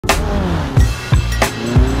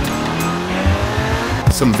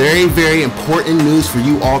Some very important news for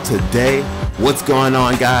you all today. What's going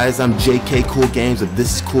on, guys? I'm ThisiscoolGAMES of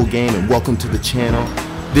This Is Cool Game, and welcome to the channel.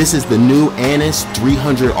 This is the new Annis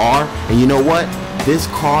 300R, and you know what? This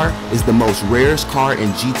car is the most rarest car in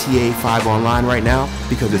GTA 5 Online right now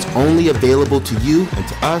because it's only available to you and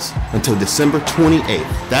to us until December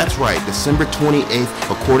 28th. That's right, December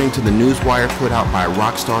 28th, according to the newswire put out by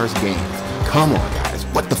Rockstar's Games. Come on, guys,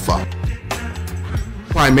 what the fuck?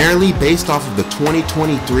 Primarily based off of the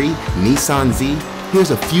 2023 Nissan Z,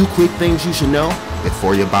 here's a few quick things you should know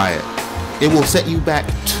before you buy it. It will set you back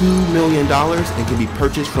 $2 million and can be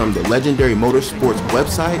purchased from the Legendary Motorsports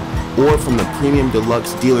website or from the Premium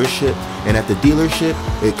Deluxe dealership. And at the dealership,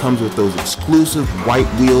 it comes with those exclusive white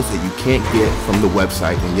wheels that you can't get from the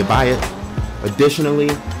website when you buy it. Additionally,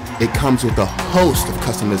 it comes with a host of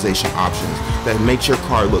customization options that makes your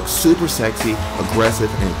car look super sexy,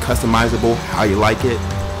 aggressive, and customizable how you like it.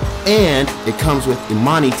 And it comes with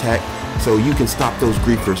Imani Tech, so you can stop those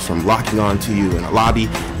griefers from locking onto you in a lobby.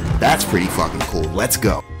 That's pretty fucking cool. Let's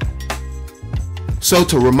go. So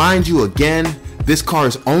to remind you again, this car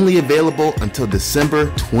is only available until December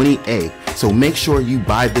 28th. So make sure you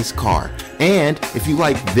buy this car. And if you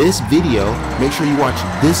like this video, make sure you watch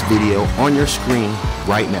this video on your screen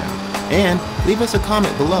right now. And leave us a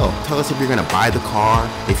comment below. Tell us if you're gonna buy the car,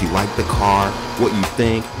 if you like the car, what you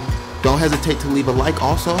think. Don't hesitate to leave a like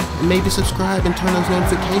also, and maybe subscribe and turn those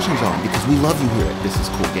notifications on because we love you here at This Is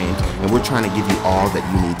Cool Games, and we're trying to give you all that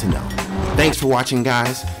you need to know. Thanks for watching,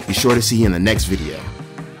 guys. Be sure to see you in the next video.